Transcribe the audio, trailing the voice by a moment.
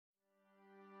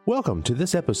Welcome to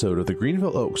this episode of the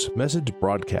Greenville Oaks Message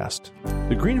Broadcast.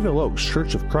 The Greenville Oaks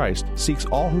Church of Christ seeks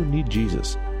all who need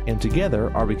Jesus, and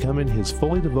together are becoming His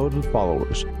fully devoted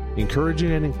followers,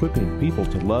 encouraging and equipping people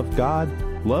to love God,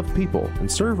 love people,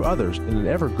 and serve others in an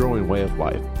ever-growing way of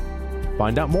life.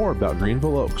 Find out more about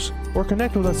Greenville Oaks, or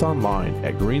connect with us online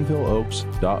at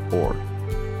greenvilleoaks.org.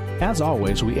 As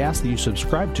always, we ask that you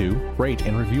subscribe to, rate,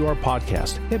 and review our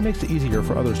podcast. It makes it easier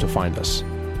for others to find us.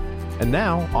 And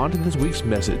now, on to this week's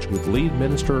message with lead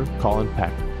minister Colin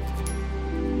Packer.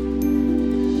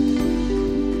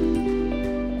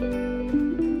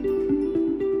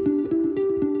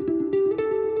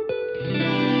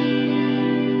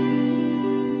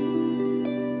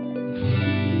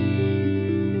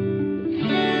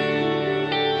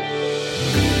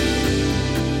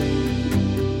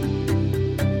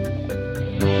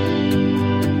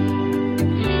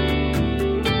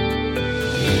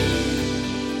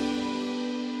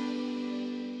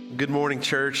 Good morning,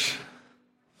 church.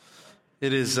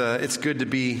 It's good to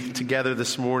be together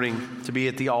this morning, to be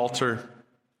at the altar,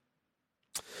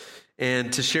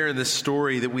 and to share in this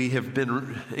story that we have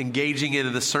been engaging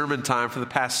in the sermon time for the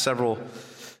past several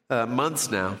months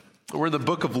now. We're in the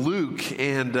book of Luke,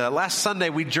 and last Sunday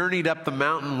we journeyed up the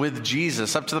mountain with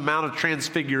Jesus, up to the Mount of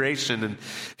Transfiguration. And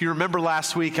if you remember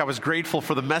last week, I was grateful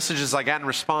for the messages I got in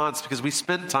response because we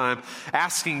spent time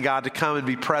asking God to come and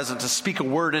be present, to speak a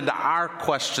word into our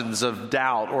questions of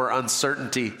doubt or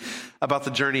uncertainty about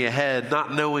the journey ahead,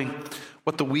 not knowing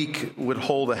what the week would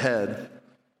hold ahead.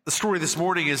 The story this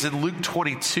morning is in Luke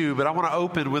 22, but I want to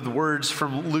open with words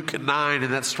from Luke 9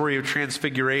 and that story of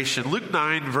transfiguration. Luke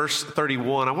 9, verse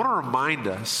 31, I want to remind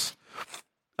us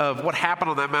of what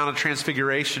happened on that Mount of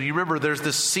Transfiguration. You remember there's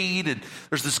this scene and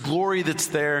there's this glory that's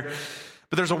there,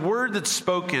 but there's a word that's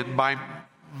spoken by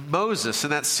Moses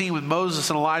in that scene with Moses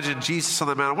and Elijah and Jesus on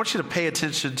that mountain. I want you to pay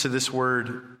attention to this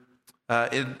word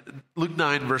in Luke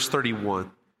 9, verse 31.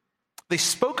 They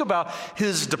spoke about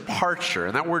his departure,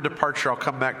 and that word departure I'll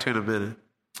come back to in a minute,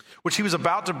 which he was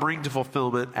about to bring to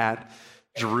fulfillment at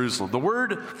Jerusalem. The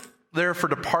word there for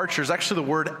departure is actually the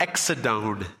word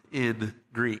exodon in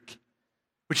Greek,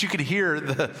 which you can hear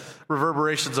the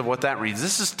reverberations of what that means.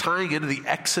 This is tying into the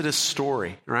Exodus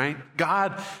story, right?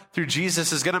 God, through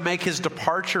Jesus, is going to make his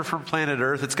departure from planet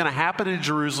Earth. It's going to happen in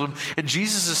Jerusalem, and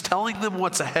Jesus is telling them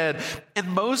what's ahead, and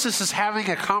Moses is having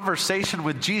a conversation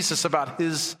with Jesus about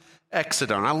his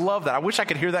Exodon. I love that. I wish I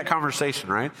could hear that conversation,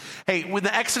 right? Hey, when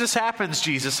the Exodus happens,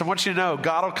 Jesus, I want you to know,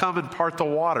 God will come and part the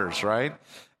waters, right?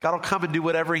 God will come and do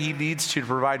whatever he needs to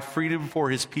provide freedom for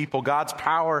his people. God's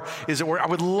power is at work. I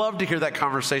would love to hear that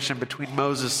conversation between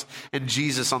Moses and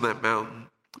Jesus on that mountain.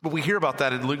 But we hear about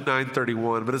that in Luke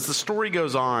 9:31. But as the story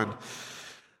goes on,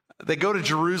 they go to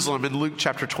Jerusalem in Luke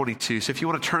chapter 22. So if you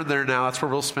want to turn there now, that's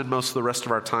where we'll spend most of the rest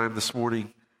of our time this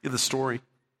morning in the story.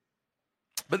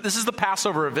 But this is the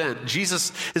Passover event.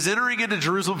 Jesus is entering into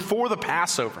Jerusalem for the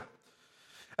Passover.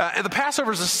 And the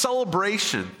Passover is a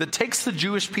celebration that takes the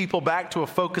Jewish people back to a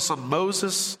focus on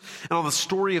Moses and on the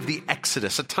story of the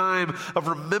Exodus, a time of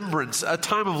remembrance, a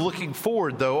time of looking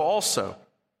forward, though, also.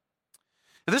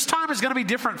 And this time is going to be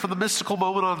different from the mystical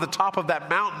moment on the top of that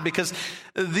mountain because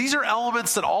these are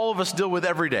elements that all of us deal with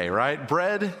every day, right?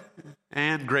 Bread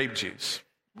and grape juice.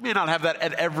 We may not have that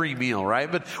at every meal, right?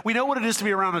 But we know what it is to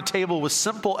be around a table with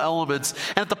simple elements.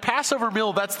 And at the Passover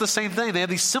meal, that's the same thing. They have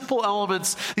these simple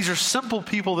elements. These are simple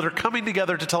people that are coming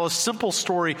together to tell a simple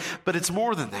story. But it's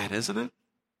more than that, isn't it?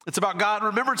 It's about God,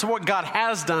 remembrance of what God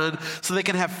has done so they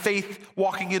can have faith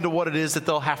walking into what it is that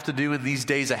they'll have to do in these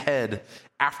days ahead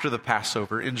after the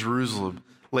Passover in Jerusalem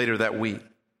later that week.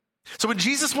 So when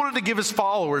Jesus wanted to give his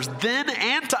followers then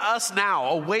and to us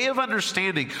now a way of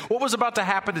understanding what was about to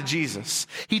happen to Jesus,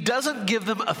 he doesn't give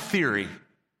them a theory.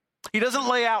 He doesn't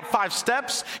lay out 5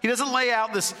 steps. He doesn't lay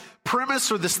out this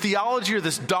premise or this theology or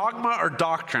this dogma or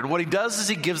doctrine. What he does is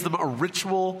he gives them a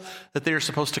ritual that they are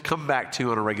supposed to come back to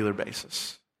on a regular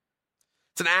basis.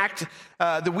 It's an act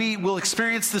that we will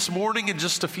experience this morning in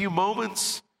just a few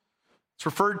moments. It's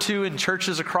referred to in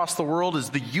churches across the world as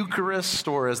the Eucharist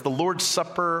or as the Lord's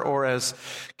Supper or as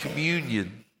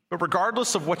communion. But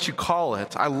regardless of what you call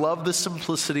it, I love the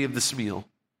simplicity of this meal.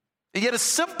 And yet as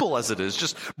simple as it is,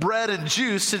 just bread and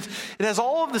juice, it has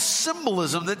all of the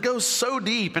symbolism that goes so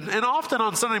deep. And often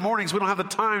on Sunday mornings, we don't have the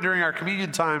time during our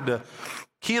communion time to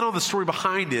key in on the story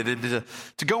behind it and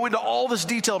to go into all this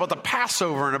detail about the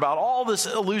Passover and about all this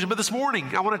illusion. But this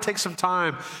morning, I want to take some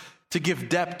time to give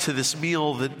depth to this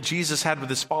meal that Jesus had with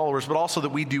his followers, but also that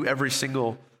we do every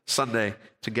single Sunday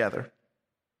together.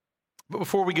 But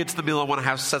before we get to the meal, I want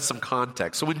to set some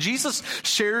context. So when Jesus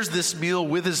shares this meal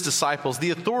with his disciples, the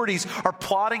authorities are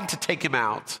plotting to take him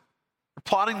out. They're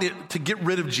plotting to get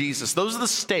rid of Jesus. Those are the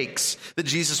stakes that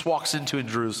Jesus walks into in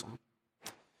Jerusalem.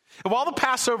 And while the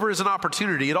Passover is an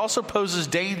opportunity, it also poses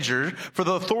danger for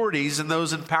the authorities and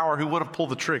those in power who want to pull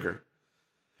the trigger.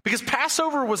 Because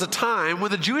Passover was a time when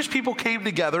the Jewish people came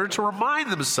together to remind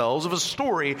themselves of a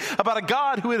story about a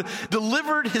God who had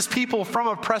delivered his people from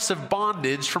oppressive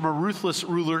bondage from a ruthless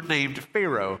ruler named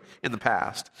Pharaoh in the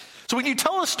past. So when you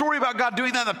tell a story about God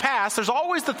doing that in the past, there's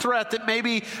always the threat that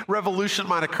maybe revolution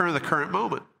might occur in the current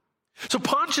moment. So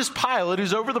Pontius Pilate,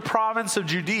 who's over the province of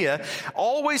Judea,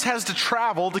 always has to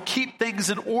travel to keep things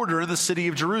in order in the city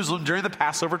of Jerusalem during the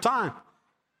Passover time.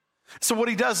 So what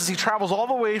he does is he travels all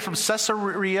the way from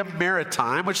Caesarea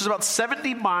Maritime, which is about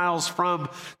 70 miles from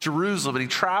Jerusalem, and he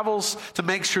travels to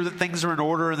make sure that things are in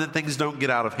order and that things don't get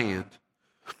out of hand.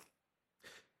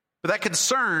 But that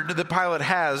concern that Pilate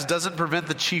has doesn't prevent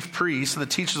the chief priests and the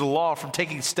teachers of the law from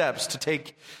taking steps to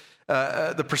take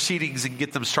the proceedings and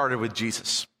get them started with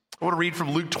Jesus. I want to read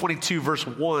from Luke 22, verse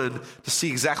 1 to see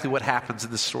exactly what happens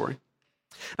in this story.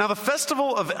 Now, the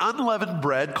festival of unleavened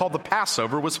bread called the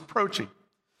Passover was approaching.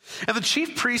 And the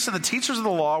chief priests and the teachers of the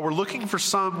law were looking for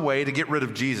some way to get rid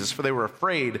of Jesus, for they were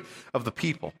afraid of the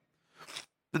people.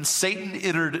 Then Satan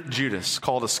entered Judas,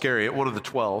 called Iscariot, one of the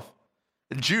 12.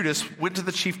 And Judas went to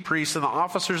the chief priests and the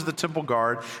officers of the temple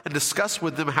guard and discussed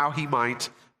with them how he might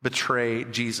betray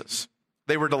Jesus.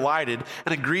 They were delighted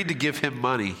and agreed to give him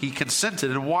money. He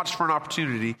consented and watched for an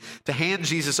opportunity to hand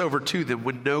Jesus over to them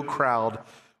when no crowd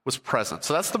was present.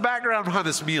 So that's the background behind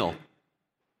this meal.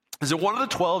 Is that one of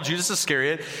the 12, Judas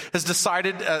Iscariot, has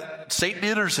decided, Satan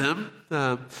enters him,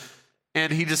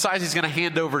 and he decides he's going to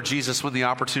hand over Jesus when the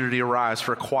opportunity arrives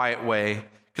for a quiet way,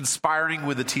 conspiring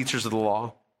with the teachers of the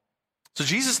law. So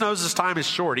Jesus knows his time is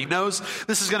short. He knows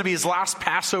this is going to be his last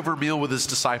Passover meal with his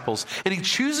disciples. And he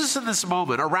chooses in this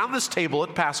moment, around this table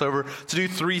at Passover, to do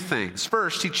three things.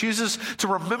 First, he chooses to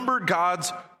remember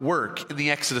God's work in the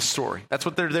Exodus story. That's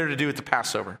what they're there to do at the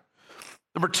Passover.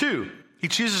 Number two, he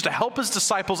chooses to help his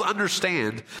disciples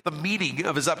understand the meaning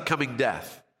of his upcoming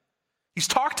death. He's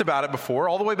talked about it before,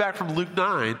 all the way back from Luke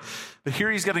 9, but here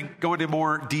he's going to go into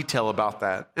more detail about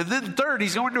that. And then third,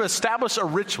 he's going to establish a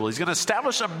ritual. He's going to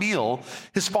establish a meal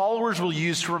his followers will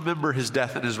use to remember his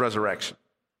death and his resurrection.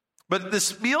 But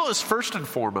this meal is first and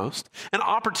foremost an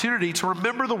opportunity to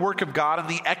remember the work of God in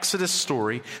the Exodus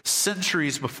story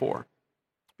centuries before,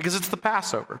 because it's the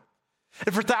Passover.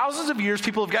 And for thousands of years,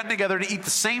 people have gotten together to eat the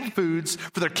same foods,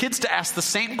 for their kids to ask the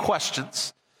same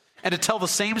questions, and to tell the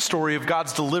same story of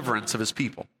God's deliverance of his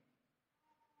people.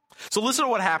 So listen to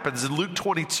what happens in Luke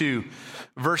 22,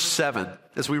 verse 7,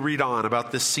 as we read on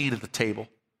about this scene at the table.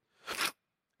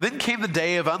 Then came the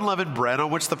day of unleavened bread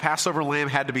on which the Passover lamb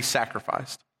had to be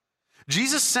sacrificed.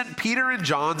 Jesus sent Peter and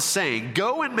John, saying,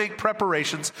 "Go and make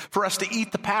preparations for us to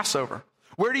eat the Passover."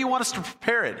 "Where do you want us to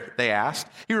prepare it?" they asked.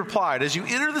 He replied, "As you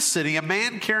enter the city, a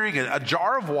man carrying a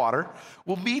jar of water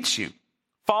will meet you.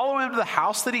 Follow him to the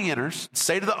house that he enters.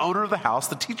 Say to the owner of the house,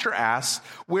 'The teacher asks,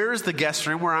 where is the guest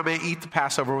room where I may eat the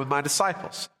Passover with my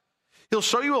disciples?' He'll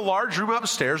show you a large room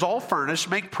upstairs, all furnished.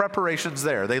 Make preparations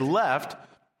there." They left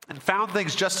and found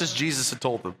things just as Jesus had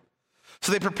told them.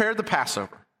 So they prepared the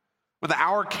Passover. When the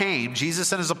hour came,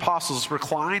 Jesus and his apostles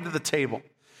reclined at the table.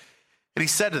 And he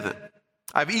said to them,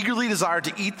 "I've eagerly desired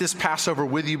to eat this Passover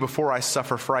with you before I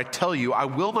suffer, for I tell you, I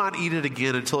will not eat it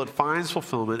again until it finds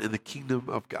fulfillment in the kingdom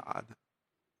of God."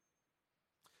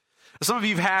 Some of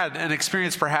you have had an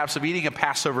experience perhaps of eating a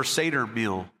Passover Seder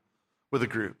meal with a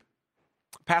group.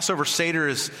 Passover Seder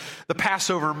is the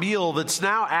Passover meal that's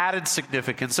now added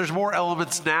significance. There's more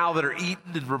elements now that are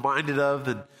eaten and reminded of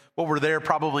than what were there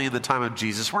probably in the time of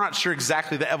Jesus. We're not sure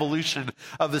exactly the evolution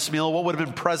of this meal, what would have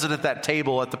been present at that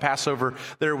table at the Passover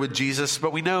there with Jesus,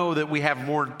 but we know that we have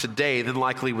more today than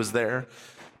likely was there.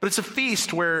 But it's a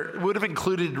feast where it would have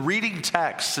included reading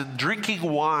texts and drinking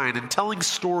wine and telling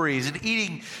stories and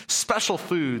eating special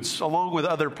foods along with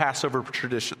other Passover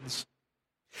traditions.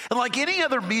 And like any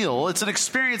other meal, it's an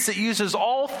experience that uses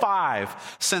all five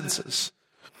senses.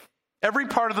 Every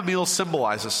part of the meal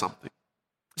symbolizes something.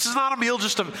 This is not a meal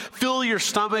just to fill your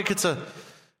stomach. It's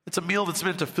a meal that's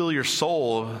meant to fill your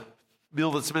soul, a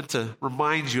meal that's meant to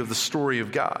remind you of the story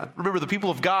of God. Remember, the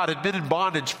people of God had been in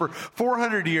bondage for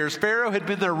 400 years. Pharaoh had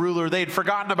been their ruler. They had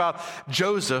forgotten about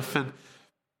Joseph, and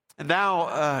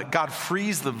now God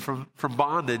frees them from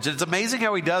bondage. And it's amazing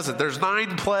how he does it. There's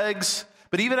 9 plagues,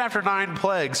 but even after 9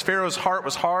 plagues, Pharaoh's heart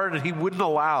was hard, and he wouldn't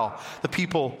allow the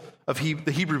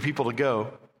Hebrew people to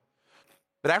go.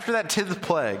 But after that 10th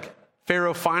plague,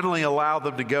 Pharaoh finally allowed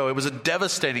them to go. It was a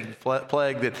devastating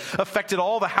plague that affected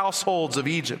all the households of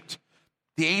Egypt.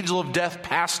 The angel of death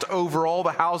passed over all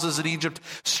the houses in Egypt,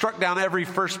 struck down every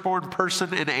firstborn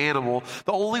person and animal.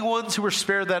 The only ones who were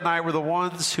spared that night were the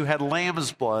ones who had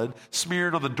lamb's blood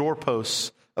smeared on the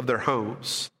doorposts of their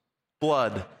homes.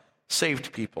 Blood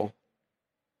saved people.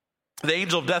 The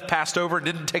angel of death passed over and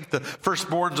didn't take the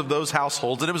firstborns of those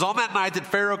households. And it was on that night that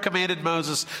Pharaoh commanded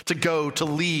Moses to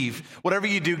leave. Whatever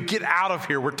you do, get out of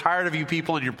here. We're tired of you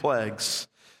people and your plagues.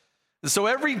 And so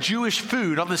every Jewish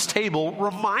food on this table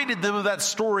reminded them of that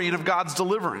story and of God's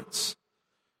deliverance.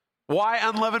 Why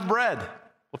unleavened bread?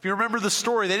 Well, if you remember the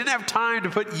story, they didn't have time to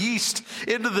put yeast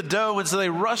into the dough, and so they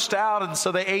rushed out, and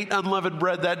so they ate unleavened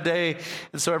bread that day.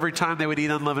 And so every time they would eat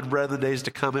unleavened bread in the days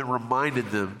to come, it reminded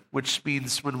them, which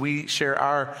means when we share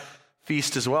our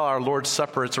feast as well, our Lord's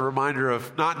Supper, it's a reminder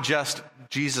of not just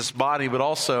Jesus' body, but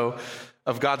also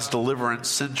of God's deliverance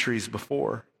centuries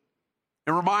before.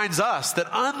 It reminds us that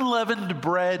unleavened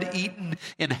bread eaten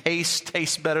in haste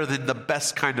tastes better than the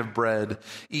best kind of bread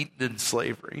eaten in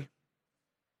slavery.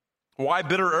 Why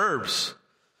bitter herbs?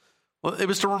 Well, it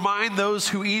was to remind those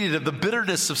who eat it of the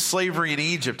bitterness of slavery in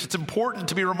Egypt. It's important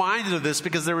to be reminded of this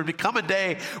because there would become a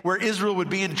day where Israel would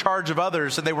be in charge of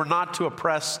others and they were not to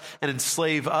oppress and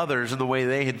enslave others in the way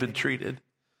they had been treated.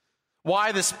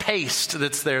 Why this paste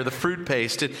that's there, the fruit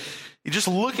paste? Just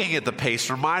looking at the paste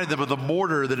reminded them of the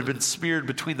mortar that had been smeared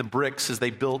between the bricks as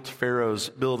they built Pharaoh's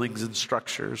buildings and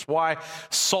structures. Why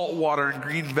salt water and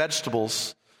green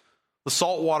vegetables? The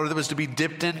salt water that was to be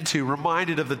dipped into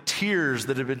reminded of the tears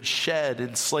that had been shed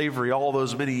in slavery all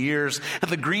those many years.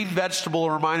 And the green vegetable,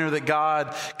 a reminder that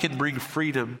God can bring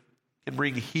freedom, can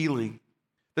bring healing,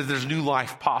 that there's new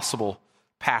life possible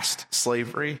past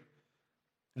slavery.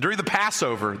 During the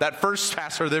Passover, that first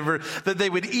Passover, that they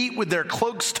would eat with their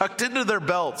cloaks tucked into their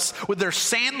belts, with their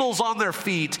sandals on their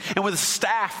feet, and with a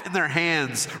staff in their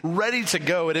hands, ready to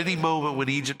go at any moment when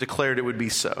Egypt declared it would be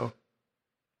so.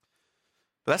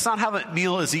 But that's not how that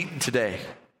meal is eaten today.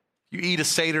 You eat a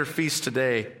Seder feast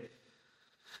today.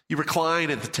 You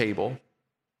recline at the table.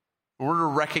 We're to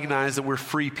recognize that we're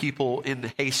free people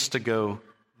in haste to go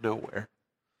nowhere.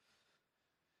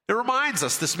 It reminds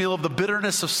us, this meal, of the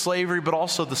bitterness of slavery, but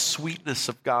also the sweetness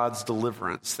of God's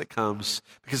deliverance that comes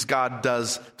because God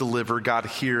does deliver, God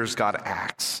hears, God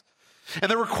acts. And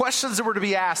there were questions that were to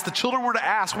be asked. The children were to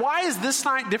ask, why is this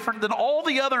night different than all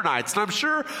the other nights? And I'm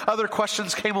sure other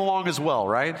questions came along as well,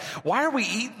 right? Why are we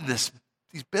eating these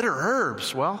bitter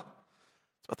herbs? Well,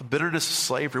 it's about the bitterness of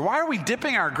slavery. Why are we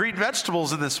dipping our green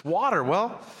vegetables in this water?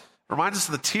 Well, it reminds us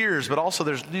of the tears, but also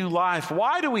there's new life.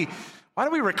 Why do we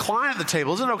recline at the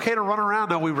table? Isn't it okay to run around?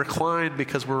 No, we recline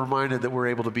because we're reminded that we're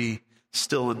able to be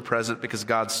still and present because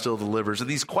God still delivers. And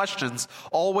these questions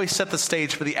always set the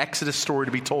stage for the Exodus story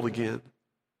to be told again.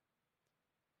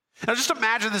 Now just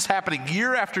imagine this happening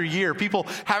year after year, people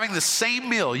having the same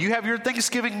meal. You have your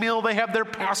Thanksgiving meal, they have their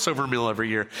Passover meal every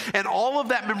year. And all of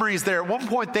that memory is there. At one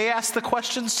point, they asked the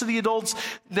questions to the adults.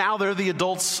 Now they're the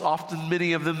adults, often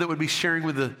many of them, that would be sharing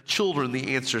with the children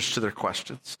the answers to their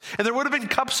questions. And there would have been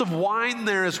cups of wine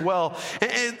there as well.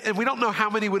 And we don't know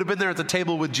how many would have been there at the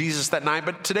table with Jesus that night,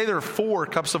 but today there are 4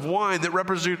 cups of wine that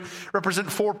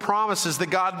represent 4 promises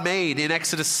that God made in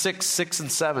Exodus 6, 6,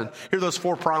 and 7. Here are those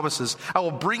 4 promises. I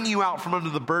will bring you out from under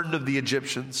the burden of the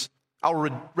Egyptians. I will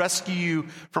rescue you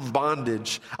from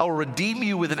bondage. I will redeem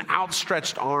you with an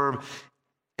outstretched arm,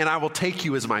 and I will take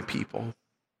you as my people.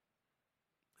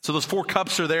 So those 4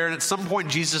 cups are there, and at some point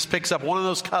Jesus picks up one of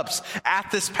those cups at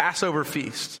this Passover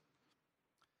feast.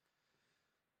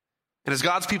 And as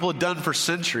God's people had done for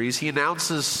centuries, he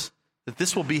announces that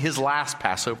this will be his last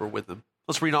Passover with them.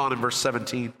 Let's read on in verse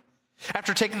 17.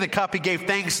 After taking the cup, he gave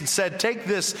thanks and said, "Take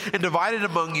this and divide it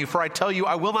among you, for I tell you,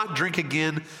 I will not drink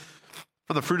again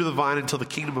from the fruit of the vine until the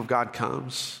kingdom of God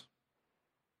comes."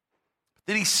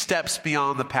 Then he steps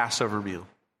beyond the Passover meal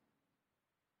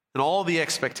and all the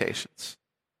expectations.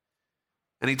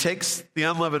 And he takes the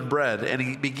unleavened bread and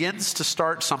he begins to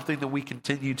start something that we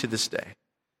continue to this day.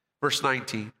 Verse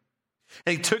 19.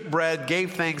 And he took bread,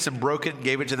 gave thanks, and broke it and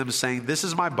gave it to them, saying, "This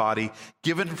is my body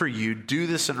given for you. Do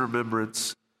this in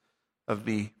remembrance of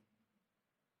me."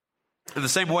 In the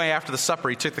same way, after the supper,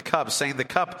 he took the cup, saying, "The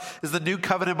cup is the new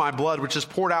covenant in my blood, which is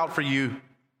poured out for you."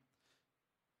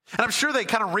 And I'm sure they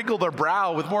kind of wrinkled their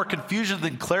brow with more confusion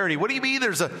than clarity. What do you mean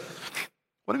what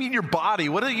do you mean your body?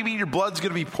 What do you mean your blood's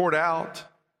going to be poured out?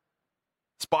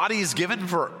 This body is given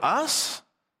for us?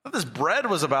 I thought this bread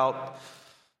was about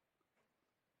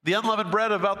the unleavened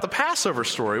bread, about the Passover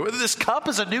story. This cup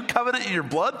is a new covenant in your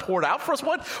blood poured out for us.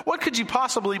 What could you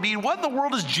possibly mean? What in the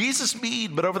world does Jesus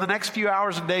mean? But over the next few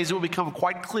hours and days, it will become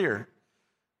quite clear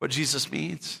what Jesus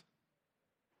means.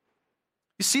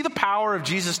 You see the power of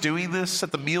Jesus doing this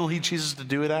at the meal he chooses to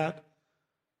do it at?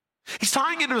 He's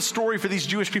tying into a story for these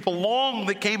Jewish people long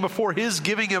that came before his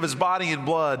giving of his body and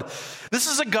blood. This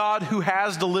is a God who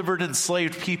has delivered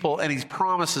enslaved people, and he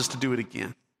promises to do it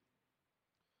again.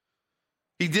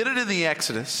 He did it in the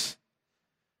Exodus.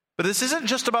 But this isn't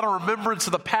just about a remembrance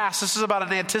of the past. This is about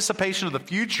an anticipation of the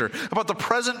future, about the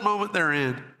present moment they're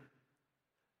in.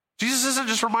 Jesus isn't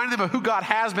just reminding them of who God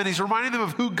has been. He's reminding them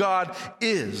of who God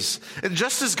is. And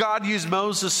just as God used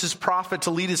Moses, his prophet, to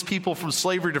lead his people from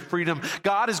slavery to freedom,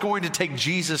 God is going to take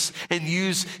Jesus and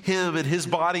use him and his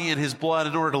body and his blood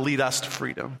in order to lead us to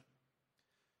freedom.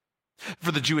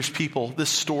 For the Jewish people, this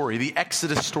story, the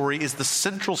Exodus story, is the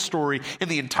central story in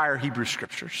the entire Hebrew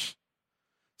Scriptures.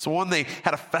 It's the one they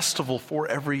had a festival for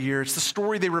every year. It's the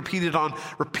story they repeated on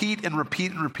repeat and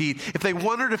repeat and repeat. If they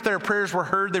wondered if their prayers were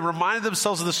heard, they reminded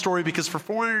themselves of the story because for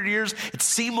 400 years, it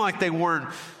seemed like they weren't.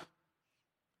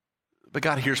 But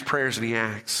God hears prayers and he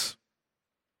acts.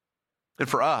 And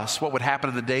for us, what would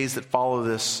happen in the days that follow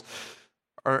this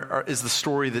is the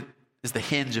story that is the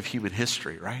hinge of human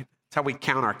history, right? It's how we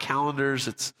count our calendars.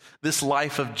 It's this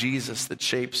life of Jesus that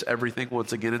shapes everything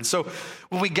once again. And so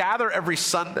when we gather every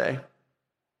Sunday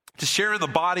to share in the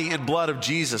body and blood of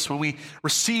Jesus, when we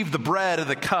receive the bread and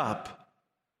the cup,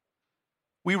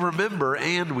 we remember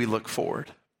and we look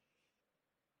forward.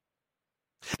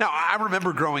 Now, I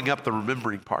remember growing up the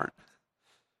remembering part.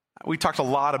 We talked a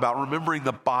lot about remembering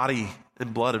the body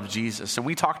and blood of Jesus, and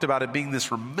we talked about it being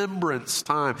this remembrance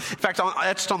time. In fact,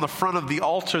 etched on the front of the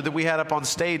altar that we had up on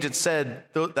stage, it said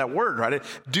that word, right?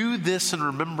 Do this in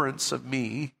remembrance of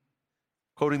me,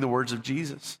 quoting the words of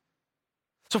Jesus.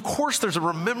 So of course there's a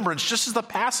remembrance, just as the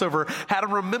Passover had a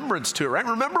remembrance to it, right?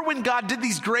 Remember when God did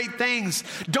these great things.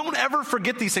 Don't ever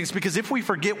forget these things, because if we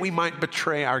forget, we might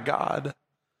betray our God.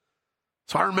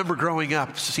 So I remember growing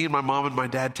up, seeing my mom and my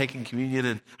dad taking communion,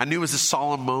 and I knew it was a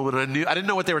solemn moment. I didn't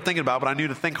know what they were thinking about, but I knew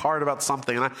to think hard about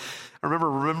something. And I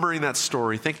remember remembering that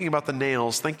story, thinking about the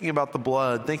nails, thinking about the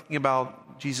blood, thinking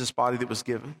about Jesus' body that was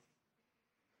given.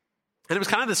 And it was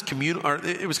kind of this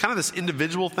it was kind of this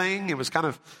individual thing. It was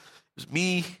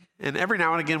me, and every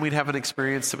now and again we'd have an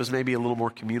experience that was maybe a little more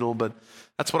communal, but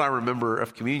that's what I remember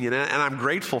of communion. And I'm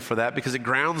grateful for that because it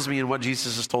grounds me in what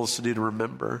Jesus has told us to do to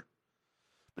remember.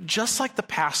 But just like the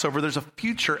Passover, there's a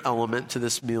future element to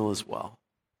this meal as well.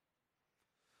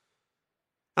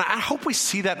 And I hope we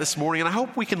see that this morning, and I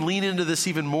hope we can lean into this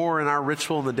even more in our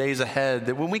ritual in the days ahead,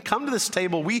 that when we come to this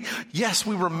table, we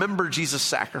remember Jesus'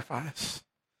 sacrifice.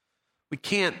 We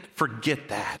can't forget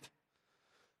that.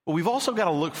 But we've also got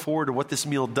to look forward to what this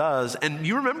meal does. And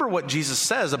you remember what Jesus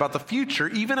says about the future,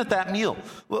 even at that meal.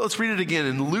 Well, let's read it again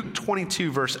in Luke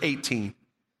 22, verse 18.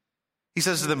 He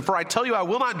says to them, "For I tell you, I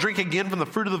will not drink again from the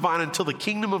fruit of the vine until the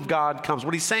kingdom of God comes."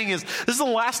 What he's saying is, this is the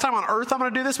last time on earth I'm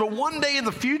going to do this, but one day in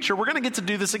the future, we're going to get to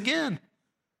do this again.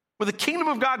 When the kingdom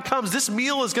of God comes, this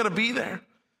meal is going to be there.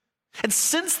 And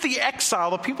since the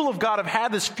exile, the people of God have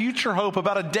had this future hope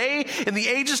about a day in the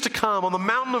ages to come on the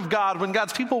mountain of God when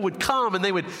God's people would come and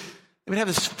they would have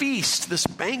this feast, this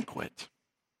banquet.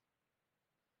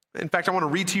 In fact, I want to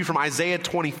read to you from Isaiah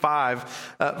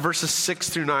 25, verses 6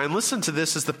 through 9. Listen to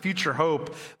this as the future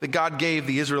hope that God gave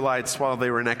the Israelites while they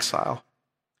were in exile.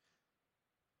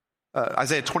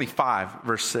 Isaiah 25,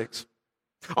 verse 6.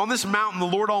 "On this mountain, the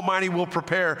Lord Almighty will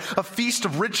prepare a feast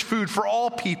of rich food for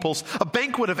all peoples, a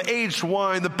banquet of aged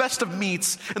wine, the best of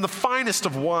meats, and the finest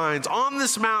of wines. On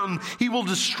this mountain, he will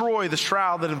destroy the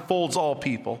shroud that enfolds all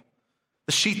people,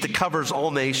 the sheet that covers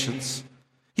all nations.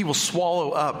 He will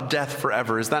swallow up death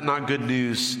forever." Is that not good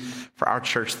news for our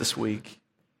church this week?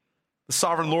 "The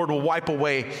sovereign Lord will wipe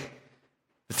away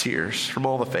the tears from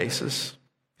all the faces.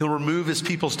 He'll remove his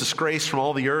people's disgrace from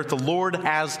all the earth. The Lord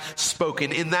has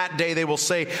spoken. In that day they will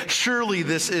say, 'Surely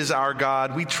this is our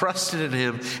God. We trusted in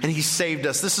him, and he saved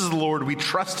us. This is the Lord. We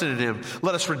trusted in him.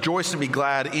 Let us rejoice and be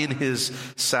glad in his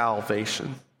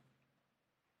salvation.'"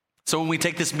 So when we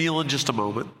take this meal in just a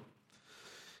moment,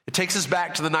 it takes us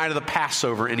back to the night of the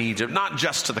Passover in Egypt, not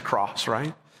just to the cross,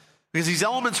 right? Because these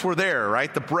elements were there,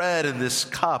 right? The bread and this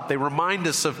cup, they remind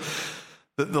us of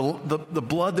the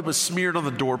blood that was smeared on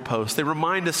the doorpost. They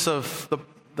remind us of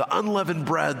the unleavened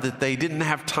bread that they didn't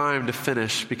have time to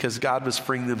finish because God was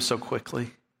freeing them so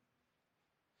quickly.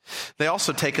 They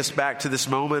also take us back to this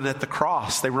moment at the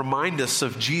cross. They remind us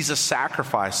of Jesus'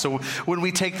 sacrifice. So when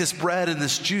we take this bread and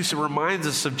this juice, it reminds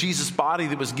us of Jesus' body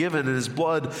that was given and his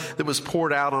blood that was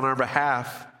poured out on our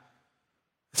behalf.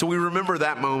 So we remember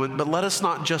that moment, but let us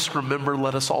not just remember,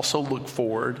 let us also look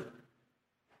forward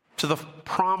to the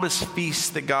promised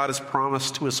feast that God has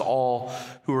promised to us all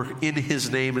who are in his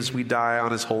name as we die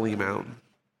on his holy mountain.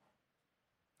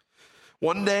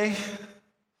 One day,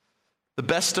 the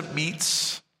best of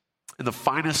meats and the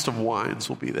finest of wines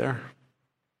will be there.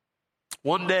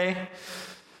 One day,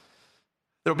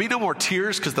 there will be no more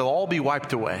tears because they'll all be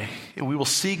wiped away, and we will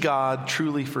see God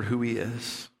truly for who he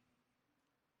is.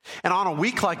 And on a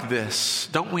week like this,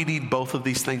 don't we need both of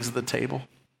these things at the table?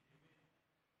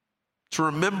 To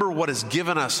remember what has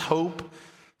given us hope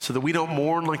so that we don't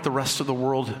mourn like the rest of the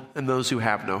world and those who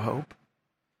have no hope.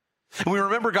 And we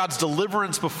remember God's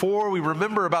deliverance before. We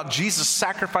remember about Jesus'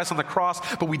 sacrifice on the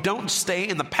cross, but we don't stay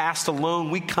in the past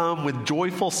alone. We come with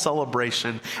joyful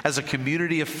celebration as a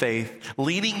community of faith,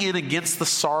 leaning in against the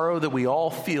sorrow that we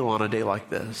all feel on a day like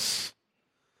this,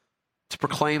 to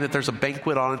proclaim that there's a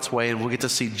banquet on its way, and we'll get to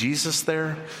see Jesus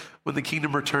there when the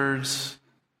kingdom returns,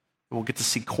 and we'll get to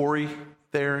see Corey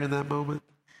there in that moment,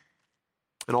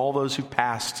 and all those who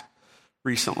passed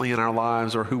recently in our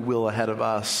lives or who will ahead of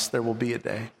us. There will be a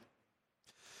day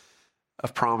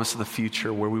of promise in the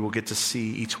future where we will get to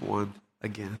see each one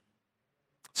again.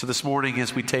 So this morning,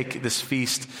 as we take this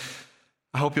feast,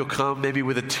 I hope you'll come maybe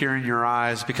with a tear in your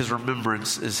eyes because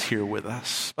remembrance is here with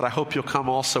us. But I hope you'll come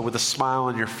also with a smile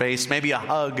on your face, maybe a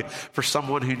hug for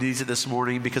someone who needs it this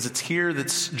morning, because it's here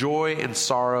that joy and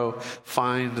sorrow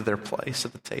find their place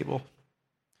at the table.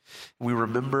 We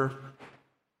remember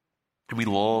and we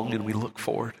long and we look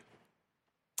forward.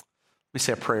 Let me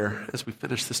say a prayer as we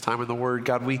finish this time in the Word.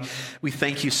 God, we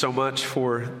thank you so much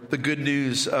for the good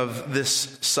news of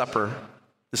this supper,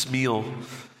 this meal.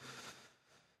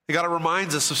 And God, it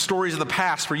reminds us of stories in the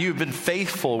past where you have been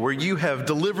faithful, where you have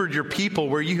delivered your people,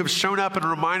 where you have shown up and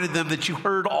reminded them that you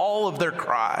heard all of their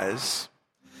cries.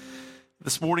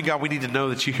 This morning, God, we need to know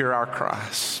that you hear our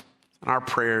cries and our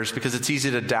prayers, because it's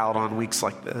easy to doubt on weeks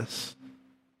like this.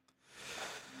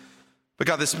 But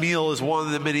God, this meal is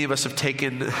one that many of us have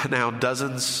taken now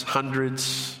dozens,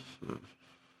 hundreds,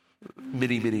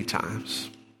 many, many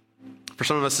times. For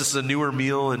some of us, this is a newer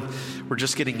meal and we're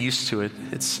just getting used to it.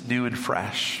 It's new and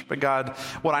fresh. But God,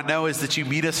 what I know is that you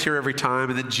meet us here every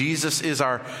time, and that Jesus is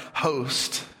our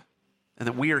host, and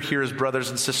that we are here as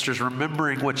brothers and sisters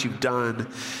remembering what you've done,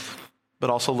 but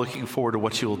also looking forward to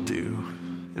what you'll do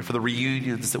and for the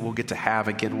reunions that we'll get to have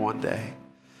again one day.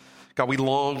 God, we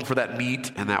long for that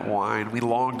meat and that wine. We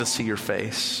long to see your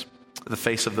face, the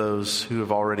face of those who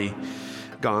have already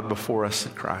gone before us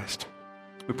in Christ.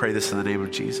 We pray this in the name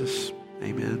of Jesus.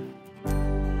 Amen.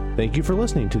 Thank you for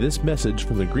listening to this message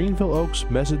from the Greenville Oaks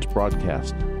Message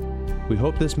Broadcast. We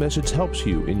hope this message helps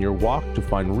you in your walk to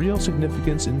find real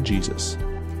significance in Jesus.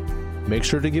 Make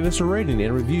sure to give us a rating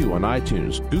and review on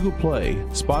iTunes, Google Play,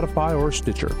 Spotify, or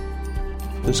Stitcher.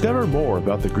 Discover more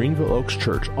about the Greenville Oaks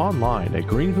Church online at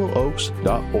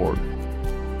greenvilleoaks.org.